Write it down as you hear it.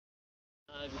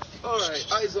Alright,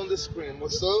 eyes on the screen.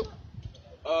 What's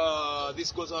up?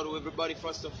 This goes out to everybody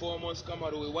first and foremost. Come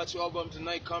out, we watch your album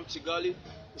tonight. Come Kigali.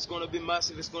 It's gonna be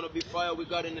massive. It's gonna be fire. We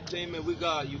got entertainment. We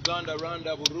got Uganda,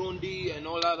 Rwanda, Burundi, and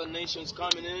all other nations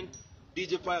coming in.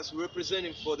 DJ Pius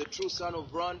representing for the true son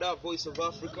of Rwanda, voice of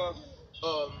Africa.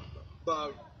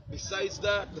 But besides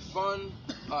that, the fun,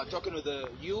 talking to the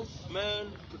youth, man,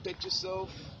 protect yourself.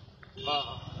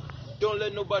 Uh, don't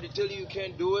let nobody tell you you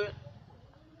can't do it.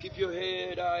 Keep your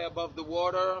head high above the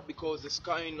water because the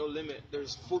sky ain't no limit.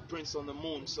 There's footprints on the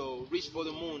moon, so reach for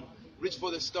the moon, reach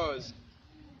for the stars.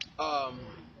 Um,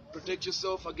 Protect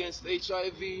yourself against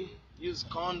HIV. Use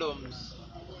condoms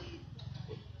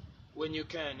when you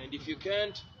can, and if you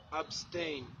can't,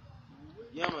 abstain.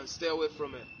 Yeah, man, stay away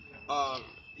from it. Um,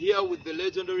 Here with the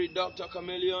legendary Dr.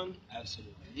 Chameleone.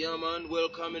 Absolutely. Yeah, man,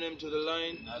 welcoming him to the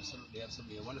line. Absolutely,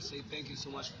 absolutely. I want to say thank you so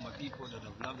much for my people that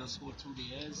have loved us all through the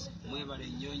years. Mwebale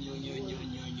nnyo, nnyo, nnyo, nnyo,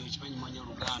 nnyo, nnyo, kimanyi manya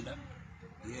Oluganda.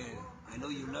 Yeah, I know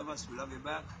you love us, we love you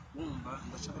back. Wumva,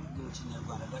 ndashaka kugira mu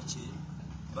Kinyarwanda gake,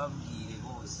 babwire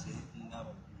bose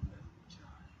ndabakunda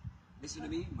cyane. Listen to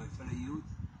me, my fellow youth.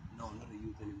 No, not a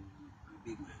youth anymore. I'm a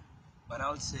big man. But I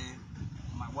would say,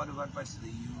 my word of advice to the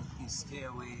youth is stay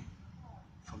away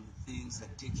from the things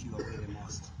that take you away the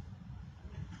most.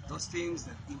 Those things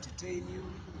that entertain you,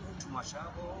 too much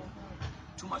alcohol,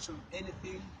 too much of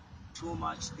anything, too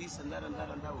much this and that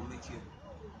will make you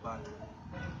a bad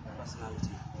personality.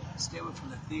 Stay away from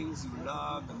the things you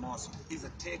love the most, the things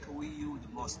that take away you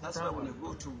the most. That's why when you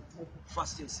go to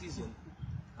fasting season,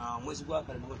 mwezi gwa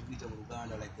kale mwe tugita mu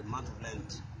Uganda, like the month of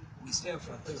Lent, we stay away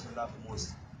from the things we love the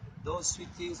most. Those sweet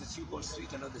things that you call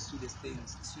sweet are not the sweetest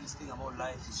things. The sweetest thing about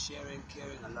life is sharing,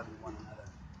 caring, and loving one another.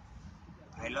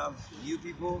 I love you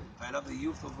people. I love the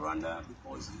youth of Rwanda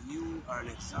because you are an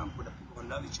example that people can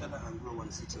love each other and grow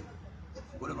one city.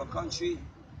 Whatever country,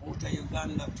 Ota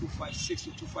Uganda 256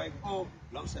 to 250,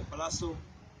 alongside Pallaso.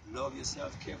 Love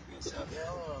yourself, care for yourself,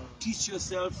 teach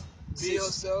yourself, Be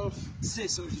yourself. say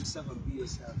so to yourself and be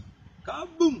yourself.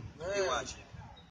 Kaboom! You watch it.